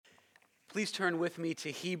Please turn with me to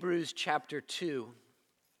Hebrews chapter 2.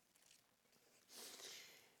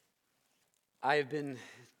 I have been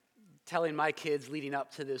telling my kids leading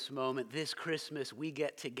up to this moment, this Christmas we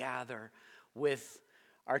get to gather with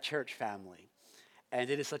our church family. And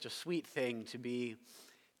it is such a sweet thing to be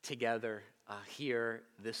together here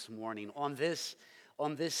this morning on this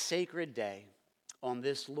sacred day, on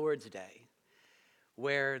this Lord's Day,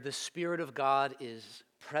 where the Spirit of God is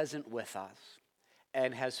present with us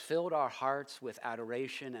and has filled our hearts with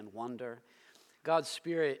adoration and wonder. God's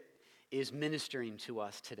Spirit is ministering to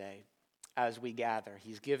us today as we gather.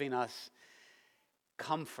 He's giving us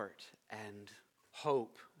comfort and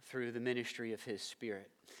hope through the ministry of His Spirit.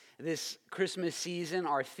 This Christmas season,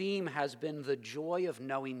 our theme has been the joy of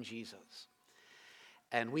knowing Jesus.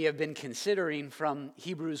 And we have been considering from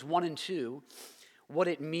Hebrews 1 and 2 what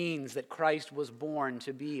it means that Christ was born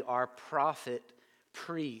to be our prophet,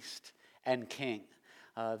 priest, and king.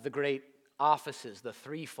 The great offices, the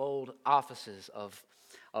threefold offices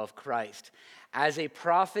of Christ. As a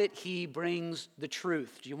prophet, he brings the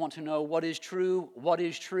truth. Do you want to know what is true? What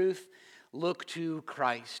is truth? Look to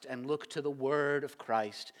Christ and look to the word of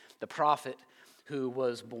Christ, the prophet who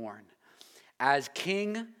was born. As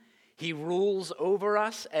king, he rules over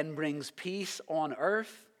us and brings peace on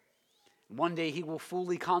earth. One day he will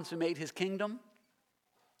fully consummate his kingdom.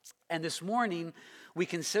 And this morning, we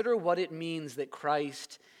consider what it means that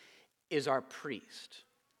Christ is our priest,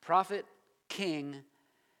 prophet, king,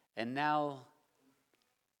 and now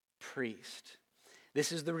priest.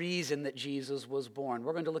 This is the reason that Jesus was born.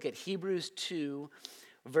 We're going to look at Hebrews 2,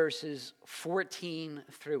 verses 14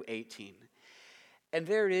 through 18. And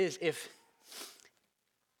there it is, if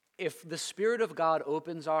the Spirit of God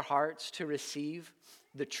opens our hearts to receive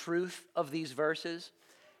the truth of these verses,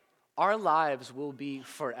 our lives will be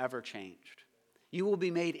forever changed. You will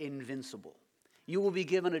be made invincible. You will be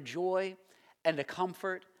given a joy and a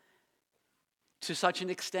comfort to such an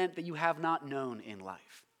extent that you have not known in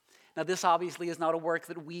life. Now, this obviously is not a work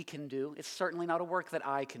that we can do. It's certainly not a work that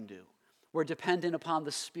I can do. We're dependent upon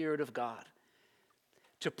the Spirit of God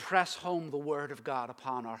to press home the Word of God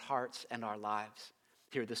upon our hearts and our lives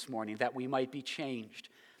here this morning, that we might be changed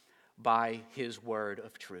by His word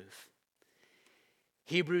of truth.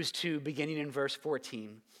 Hebrews 2, beginning in verse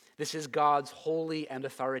 14. This is God's holy and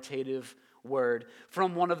authoritative word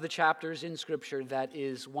from one of the chapters in Scripture that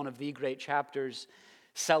is one of the great chapters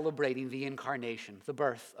celebrating the incarnation, the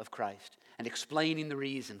birth of Christ, and explaining the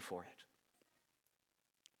reason for it.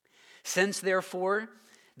 Since, therefore,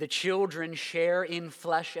 the children share in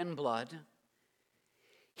flesh and blood,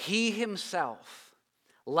 He Himself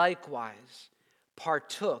likewise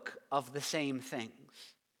partook of the same things,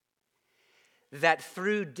 that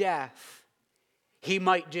through death He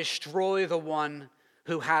might destroy the one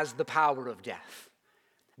who has the power of death,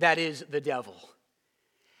 that is, the devil,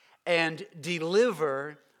 and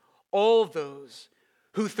deliver all those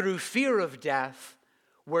who through fear of death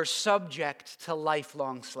were subject to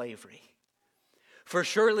lifelong slavery. For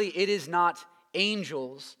surely it is not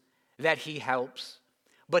angels that He helps,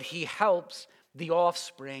 but He helps the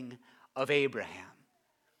offspring of Abraham.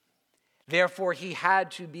 Therefore, He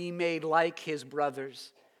had to be made like His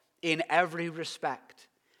brothers in every respect,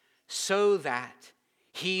 so that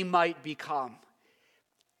He might become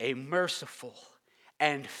a merciful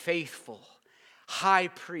and faithful high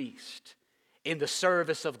priest in the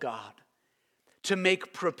service of God, to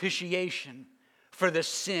make propitiation for the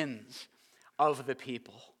sins of the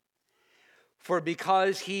people. For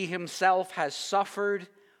because He Himself has suffered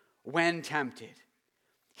when tempted,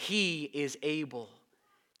 He is able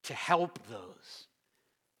to help those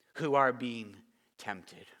who are being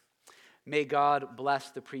tempted. May God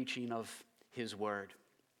bless the preaching of His word.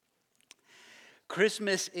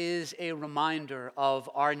 Christmas is a reminder of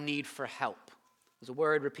our need for help. There's a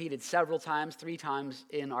word repeated several times, 3 times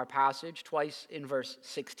in our passage, twice in verse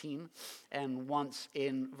 16 and once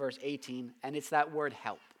in verse 18, and it's that word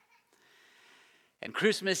help. And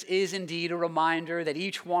Christmas is indeed a reminder that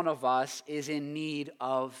each one of us is in need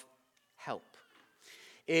of help.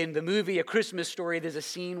 In the movie A Christmas Story, there's a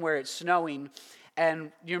scene where it's snowing,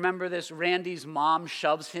 and you remember this? Randy's mom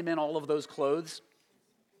shoves him in all of those clothes.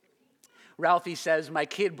 Ralphie says, "My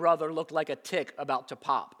kid brother looked like a tick about to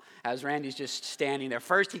pop," as Randy's just standing there.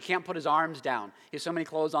 First, he can't put his arms down. He has so many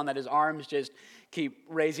clothes on that his arms just keep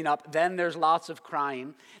raising up. Then there's lots of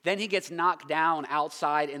crying. Then he gets knocked down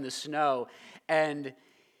outside in the snow, and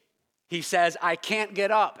he says, "I can't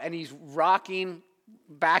get up," and he's rocking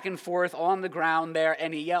back and forth on the ground there,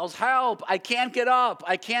 and he yells, "Help, I can't get up,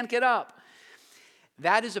 I can't get up."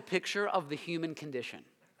 That is a picture of the human condition.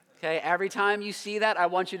 Okay, every time you see that, I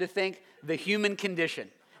want you to think the human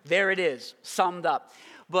condition. There it is, summed up.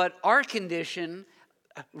 But our condition,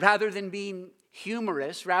 rather than being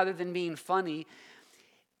humorous, rather than being funny,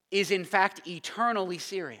 is in fact eternally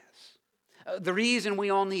serious. The reason we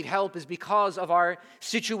all need help is because of our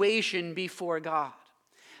situation before God.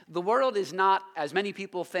 The world is not, as many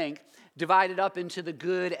people think, divided up into the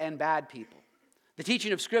good and bad people. The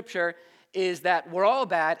teaching of Scripture is that we're all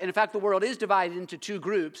bad, and in fact the world is divided into two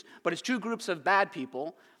groups, but it's two groups of bad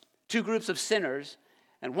people, two groups of sinners,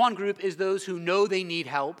 and one group is those who know they need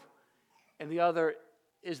help, and the other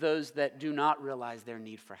is those that do not realize their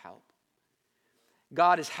need for help.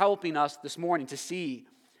 God is helping us this morning to see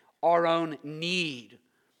our own need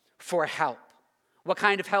for help. What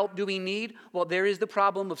kind of help do we need? Well, there is the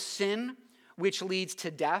problem of sin, which leads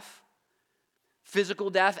to death,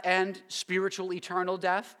 physical death and spiritual eternal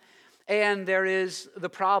death. And there is the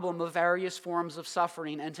problem of various forms of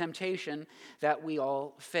suffering and temptation that we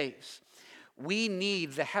all face. We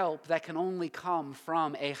need the help that can only come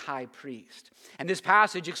from a high priest. And this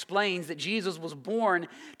passage explains that Jesus was born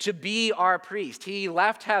to be our priest. He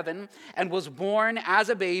left heaven and was born as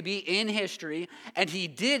a baby in history, and he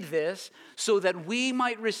did this so that we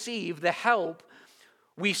might receive the help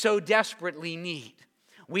we so desperately need.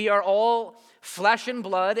 We are all flesh and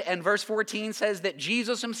blood, and verse 14 says that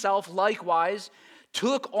Jesus himself likewise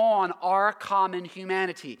took on our common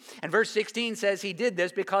humanity. And verse 16 says he did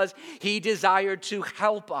this because he desired to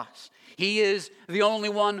help us. He is the only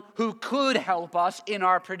one who could help us in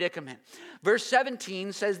our predicament. Verse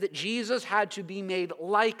 17 says that Jesus had to be made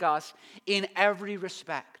like us in every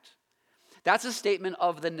respect. That's a statement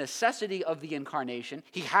of the necessity of the incarnation.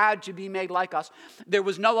 He had to be made like us. There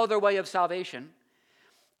was no other way of salvation.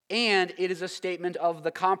 And it is a statement of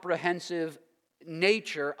the comprehensive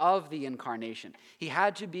nature of the incarnation. He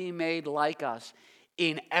had to be made like us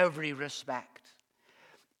in every respect.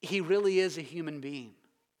 He really is a human being.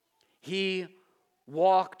 He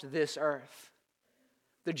walked this earth.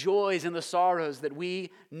 The joys and the sorrows that we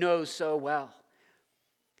know so well.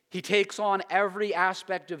 He takes on every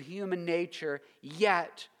aspect of human nature,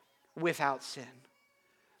 yet without sin.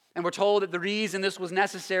 And we're told that the reason this was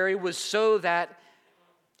necessary was so that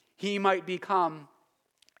he might become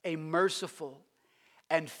a merciful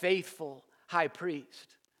and faithful high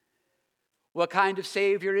priest. What kind of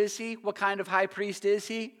Savior is he? What kind of high priest is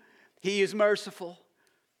he? He is merciful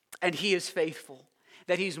and he is faithful.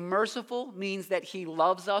 That he's merciful means that he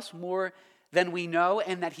loves us more than we know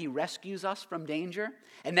and that he rescues us from danger.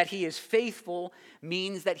 And that he is faithful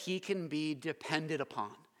means that he can be depended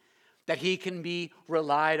upon, that he can be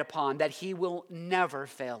relied upon, that he will never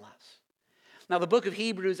fail us. Now, the book of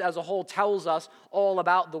Hebrews as a whole tells us all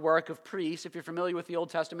about the work of priests. If you're familiar with the Old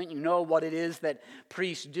Testament, you know what it is that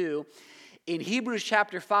priests do. In Hebrews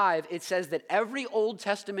chapter 5, it says that every Old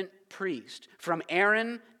Testament priest, from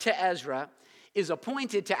Aaron to Ezra, is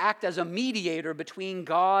appointed to act as a mediator between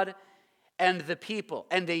God and the people.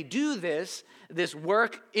 And they do this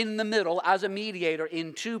work in the middle as a mediator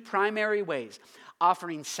in two primary ways.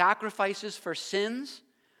 Offering sacrifices for sins.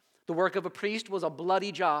 The work of a priest was a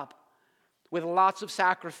bloody job, with lots of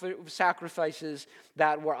sacrifices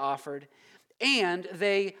that were offered. And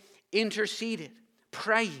they interceded,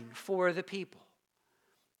 praying for the people.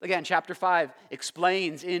 Again, chapter 5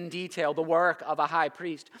 explains in detail the work of a high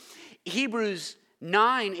priest. Hebrews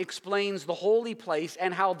 9 explains the holy place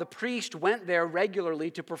and how the priest went there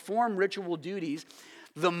regularly to perform ritual duties.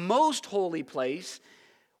 The most holy place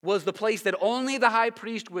was the place that only the high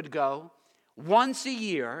priest would go once a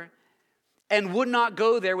year, and would not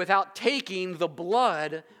go there without taking the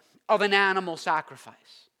blood of an animal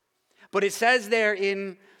sacrifice. But it says there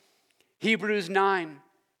in Hebrews 9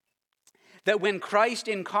 that when Christ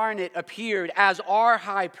incarnate appeared as our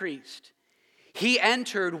high priest, he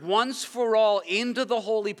entered once for all into the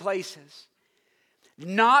holy places,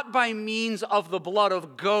 not by means of the blood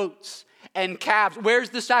of goats and calves. Where's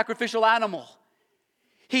the sacrificial animal?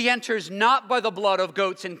 He enters not by the blood of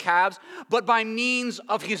goats and calves, but by means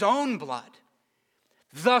of his own blood,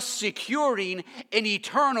 thus securing an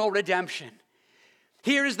eternal redemption.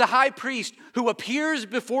 Here is the high priest who appears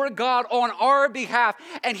before God on our behalf,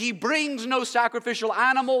 and he brings no sacrificial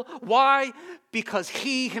animal. Why? Because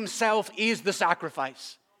he himself is the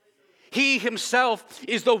sacrifice. He himself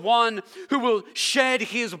is the one who will shed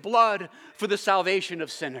his blood for the salvation of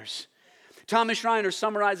sinners. Thomas Schreiner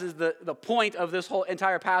summarizes the point of this whole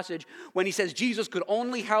entire passage when he says Jesus could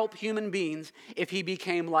only help human beings if he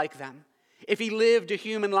became like them. If he lived a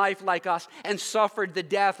human life like us and suffered the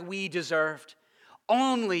death we deserved.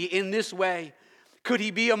 Only in this way could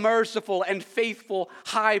he be a merciful and faithful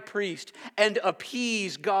high priest and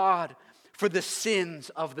appease God for the sins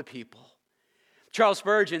of the people. Charles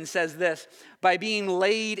Spurgeon says this: by being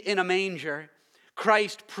laid in a manger,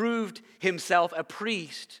 Christ proved himself a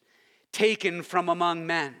priest taken from among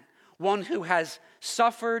men, one who has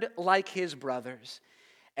suffered like his brothers,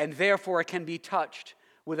 and therefore can be touched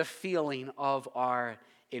with a feeling of our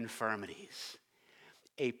infirmities.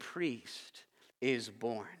 A priest is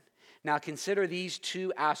born. Now consider these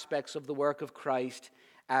two aspects of the work of Christ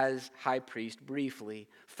as high priest briefly.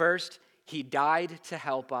 First, he died to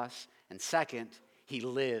help us, and second, he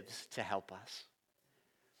lives to help us.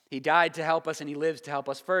 He died to help us and he lives to help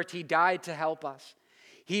us. First, he died to help us.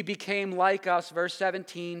 He became like us, verse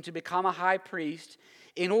 17, to become a high priest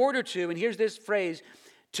in order to, and here's this phrase,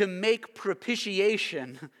 to make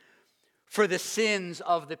propitiation for the sins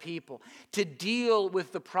of the people, to deal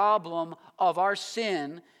with the problem of our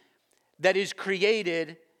sin that is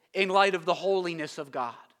created in light of the holiness of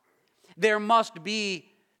God. There must be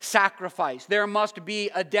sacrifice. There must be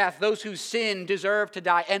a death. Those who sin deserve to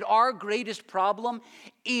die. And our greatest problem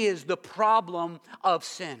is the problem of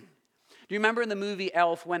sin. Do you remember in the movie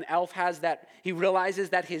Elf when Elf has that, he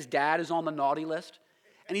realizes that his dad is on the naughty list?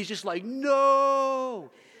 And he's just like, no!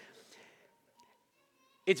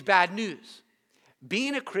 It's bad news.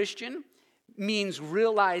 Being a Christian means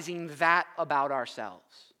realizing that about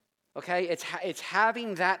ourselves. Okay? It's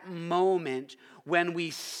having that moment when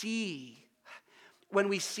we see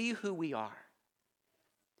who we are.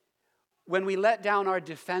 When we let down our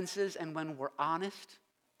defenses and when we're honest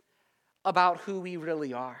about who we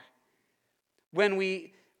really are. When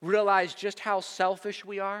we realize just how selfish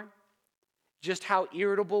we are, just how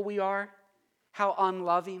irritable we are, how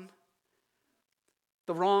unloving,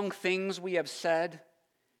 the wrong things we have said,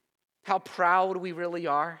 how proud we really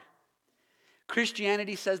are.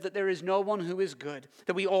 Christianity says that there is no one who is good,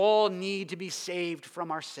 that we all need to be saved from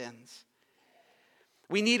our sins.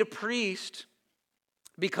 We need a priest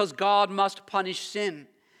because God must punish sin.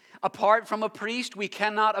 Apart from a priest, we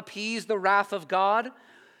cannot appease the wrath of God.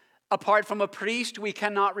 Apart from a priest, we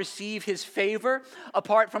cannot receive his favor.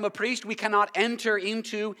 Apart from a priest, we cannot enter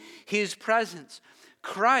into his presence.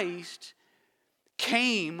 Christ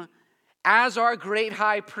came as our great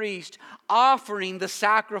high priest, offering the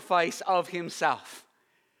sacrifice of himself.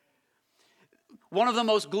 One of the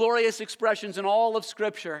most glorious expressions in all of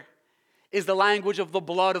Scripture is the language of the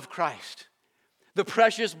blood of Christ, the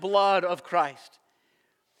precious blood of Christ.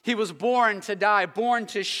 He was born to die, born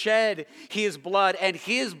to shed his blood, and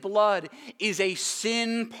his blood is a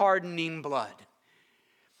sin-pardoning blood.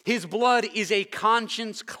 His blood is a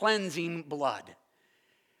conscience-cleansing blood.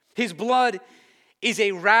 His blood is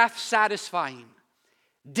a wrath-satisfying,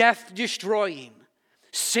 death-destroying,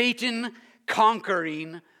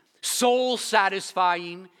 Satan-conquering,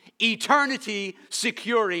 soul-satisfying,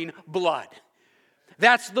 eternity-securing blood.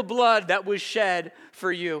 That's the blood that was shed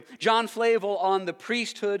for you. John Flavel on the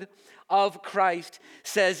priesthood of Christ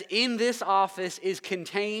says, in this office is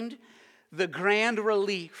contained the grand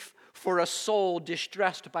relief for a soul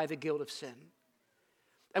distressed by the guilt of sin.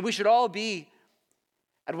 And we should all be,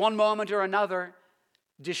 at one moment or another,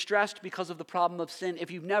 distressed because of the problem of sin. If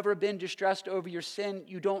you've never been distressed over your sin,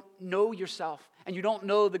 you don't know yourself, and you don't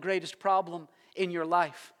know the greatest problem in your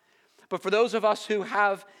life. But for those of us who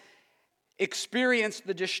have experienced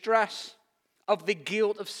the distress of the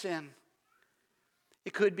guilt of sin,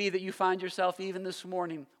 it could be that you find yourself even this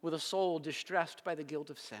morning with a soul distressed by the guilt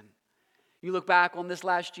of sin. You look back on this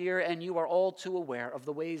last year and you are all too aware of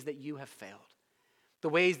the ways that you have failed, the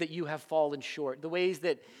ways that you have fallen short, the ways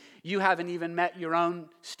that you haven't even met your own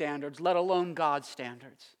standards, let alone God's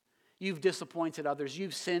standards. You've disappointed others.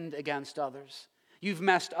 You've sinned against others. You've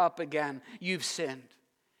messed up again. You've sinned.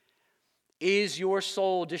 Is your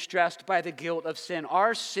soul distressed by the guilt of sin?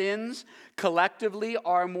 Our sins collectively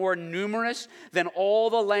are more numerous than all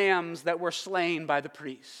the lambs that were slain by the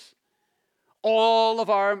priests. All of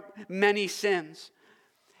our many sins.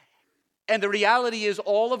 And the reality is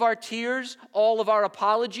all of our tears, all of our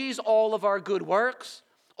apologies, all of our good works,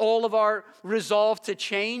 all of our resolve to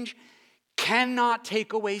change cannot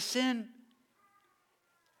take away sin.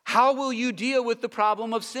 How will you deal with the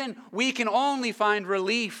problem of sin? We can only find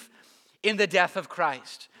relief in the death of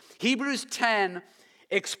Christ. Hebrews 10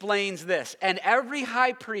 explains this. And every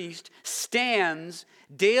high priest stands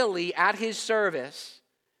daily at his service,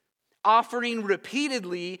 offering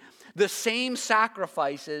repeatedly the same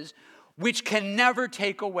sacrifices which can never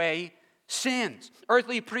take away sins.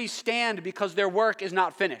 Earthly priests stand because their work is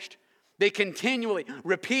not finished. They continually,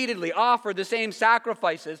 repeatedly offer the same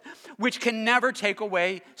sacrifices which can never take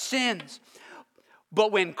away sins.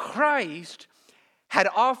 But when Christ had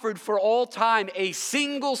offered for all time a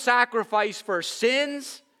single sacrifice for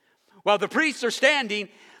sins, while the priests are standing,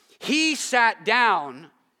 He sat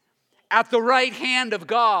down at the right hand of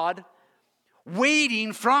God,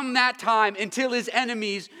 waiting from that time until his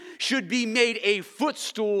enemies should be made a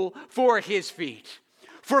footstool for his feet.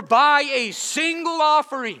 For by a single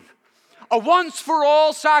offering, a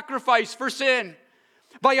once-for-all sacrifice for sin,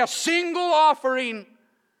 by a single offering,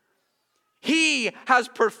 he has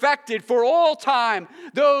perfected for all time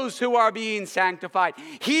those who are being sanctified.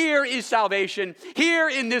 Here is salvation. Here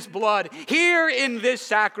in this blood. Here in this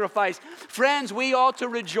sacrifice. Friends, we ought to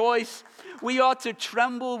rejoice. We ought to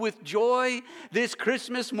tremble with joy this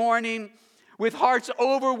Christmas morning, with hearts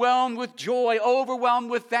overwhelmed with joy, overwhelmed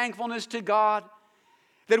with thankfulness to God,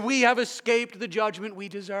 that we have escaped the judgment we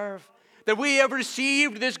deserve, that we have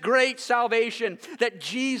received this great salvation, that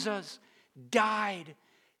Jesus died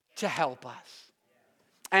to help us.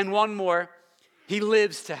 And one more, he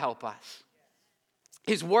lives to help us.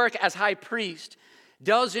 His work as high priest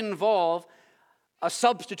does involve a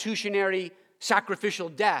substitutionary sacrificial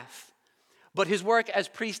death, but his work as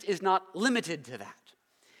priest is not limited to that.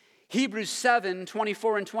 Hebrews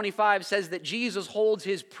 7:24 and 25 says that Jesus holds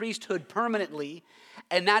his priesthood permanently,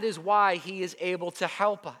 and that is why he is able to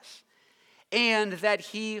help us, and that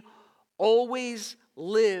he always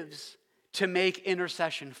lives to make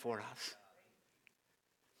intercession for us.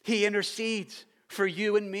 He intercedes for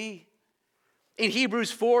you and me. In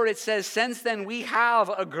Hebrews 4, it says, since then we have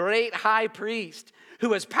a great high priest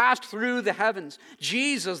who has passed through the heavens,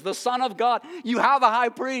 Jesus, the Son of God. You have a high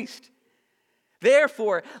priest.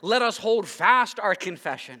 Therefore, let us hold fast our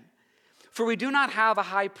confession. For we do not have a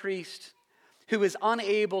high priest who is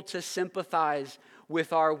unable to sympathize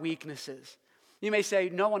with our weaknesses. You may say,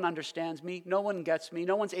 no one understands me, no one gets me,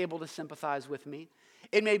 no one's able to sympathize with me.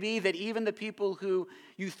 It may be that even the people who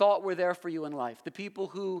you thought were there for you in life, the people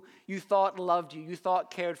who you thought loved you thought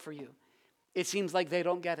cared for you, it seems like they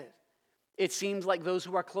don't get it. It seems like those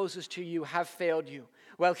who are closest to you have failed you.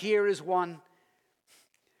 Well, here is one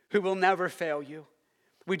who will never fail you.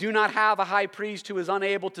 We do not have a high priest who is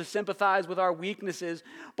unable to sympathize with our weaknesses,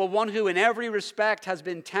 but one who in every respect has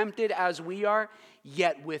been tempted as we are,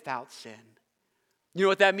 yet without sin. You know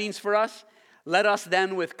what that means for us? Let us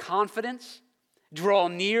then with confidence draw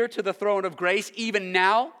near to the throne of grace. Even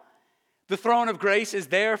now, the throne of grace is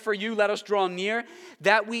there for you. Let us draw near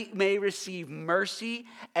that we may receive mercy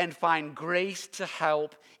and find grace to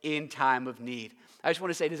help in time of need. I just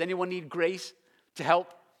want to say, does anyone need grace to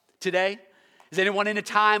help today? Is anyone in a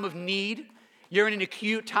time of need? You're in an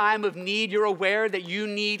acute time of need. You're aware that you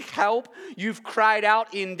need help. You've cried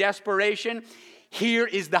out in desperation. Here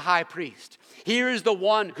is the high priest. Here is the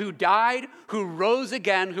one who died, who rose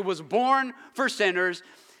again, who was born for sinners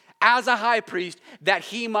as a high priest, that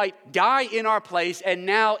he might die in our place and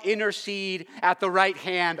now intercede at the right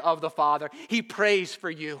hand of the Father. He prays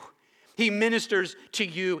for you. He ministers to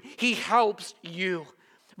you. He helps you.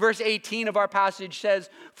 Verse 18 of our passage says,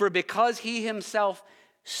 for because he himself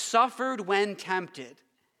suffered when tempted,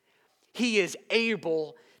 he is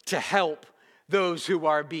able to help those who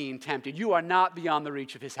are being tempted. You are not beyond the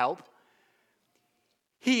reach of his help.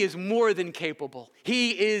 He is more than capable.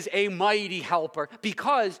 He is a mighty helper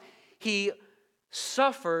because he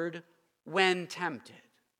suffered when tempted.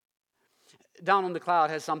 Donald McLeod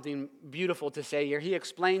has something beautiful to say here. He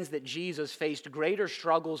explains that Jesus faced greater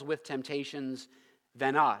struggles with temptations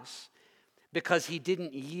than us because he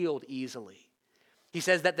didn't yield easily. He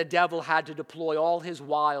says that the devil had to deploy all his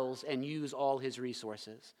wiles and use all his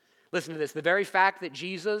resources. Listen to this. The very fact that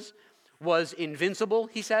Jesus was invincible,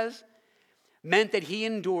 he says, meant that he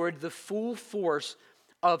endured the full force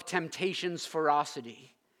of temptation's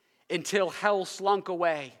ferocity until hell slunk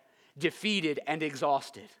away, defeated and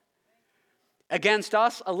exhausted. Against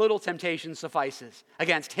us, a little temptation suffices.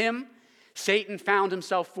 Against him, Satan found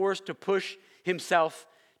himself forced to push himself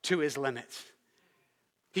to his limits.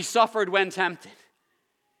 He suffered when tempted.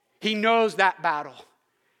 He knows that battle.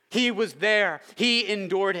 He was there. He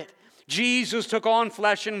endured it. Jesus took on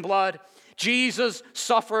flesh and blood. Jesus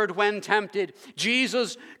suffered when tempted.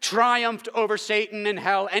 Jesus triumphed over Satan and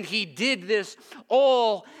hell, and he did this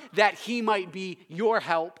all that he might be your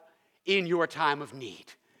help in your time of need.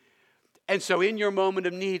 And so in your moment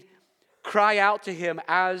of need, cry out to him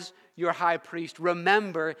as your high priest.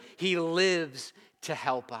 Remember, he lives to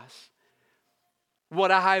help us.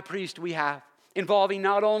 What a high priest we have, involving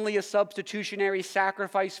not only a substitutionary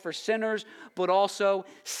sacrifice for sinners, but also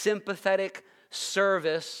sympathetic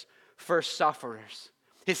service for sufferers.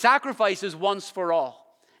 His sacrifice is once for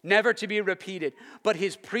all, never to be repeated, but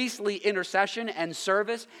his priestly intercession and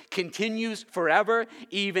service continues forever,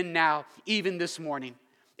 even now, even this morning.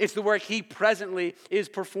 It's the work he presently is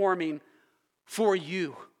performing for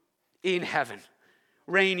you in heaven.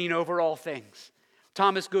 reigning over all things.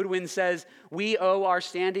 Thomas Goodwin says, we owe our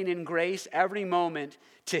standing in grace every moment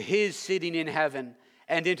to his sitting in heaven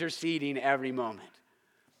and interceding every moment.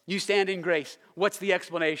 You stand in grace. What's the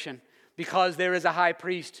explanation? Because there is a high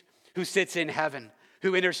priest who sits in heaven,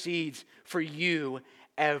 who intercedes for you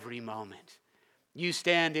every moment. You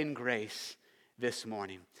stand in grace this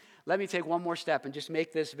morning. Let me take one more step and just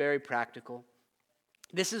make this very practical.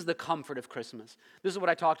 This is the comfort of Christmas. This is what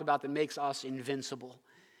I talked about that makes us invincible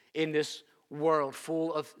in this world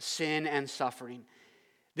full of sin and suffering.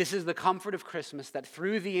 This is the comfort of Christmas, that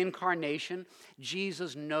through the incarnation,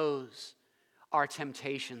 Jesus knows our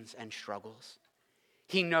temptations and struggles.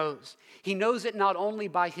 He knows. He knows it not only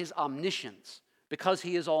by his omniscience, because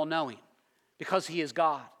he is all-knowing, because he is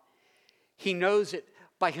God. He knows it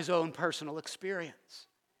by his own personal experience.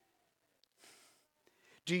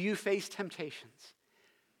 Do you face temptations?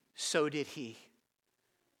 So did he.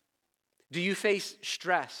 Do you face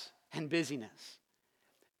stress and busyness?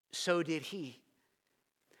 So did he.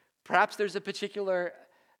 Perhaps there's a particular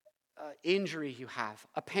injury you have,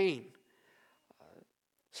 a pain,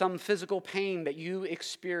 some physical pain that you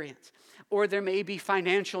experience, or there may be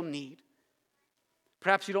financial need.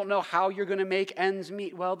 Perhaps you don't know how you're going to make ends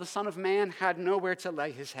meet. Well, the Son of Man had nowhere to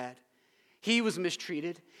lay his head. He was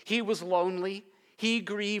mistreated. He was lonely. He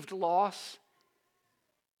grieved loss.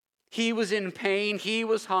 He was in pain. He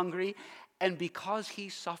was hungry. And because he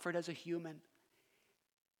suffered as a human,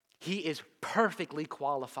 he is perfectly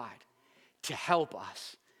qualified to help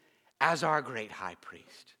us as our great high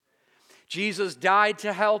priest. Jesus died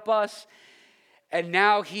to help us, and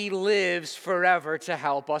now he lives forever to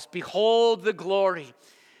help us. Behold the glory.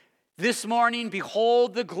 This morning,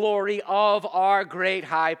 behold the glory of our great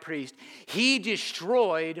high priest. He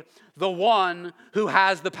destroyed the one who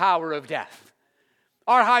has the power of death.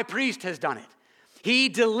 Our high priest has done it. He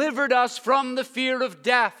delivered us from the fear of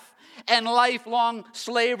death and lifelong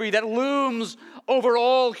slavery that looms over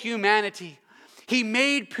all humanity. He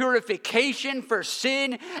made purification for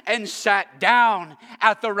sin and sat down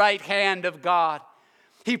at the right hand of God.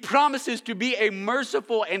 He promises to be a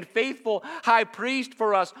merciful and faithful high priest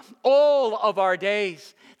for us all of our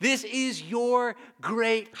days. This is your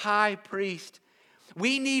great high priest.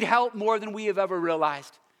 We need help more than we have ever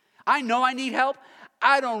realized. I know I need help.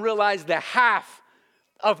 I don't realize the half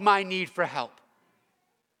of my need for help.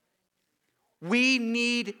 We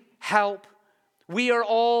need help. We are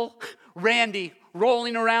all randy,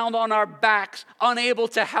 rolling around on our backs, unable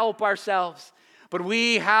to help ourselves. But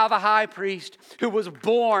we have a high priest who was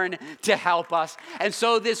born to help us. And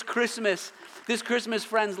so this Christmas,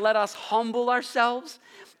 friends, let us humble ourselves,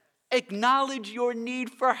 acknowledge your need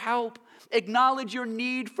for help, acknowledge your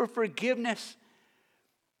need for forgiveness,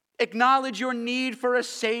 acknowledge your need for a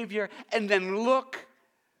Savior, and then look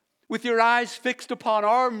with your eyes fixed upon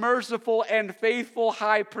our merciful and faithful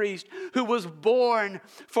high priest who was born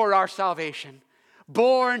for our salvation,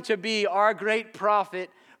 born to be our great prophet,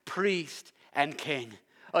 priest, and king.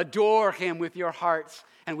 Adore him with your hearts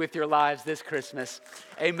and with your lives this Christmas.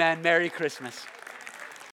 Amen. Merry Christmas.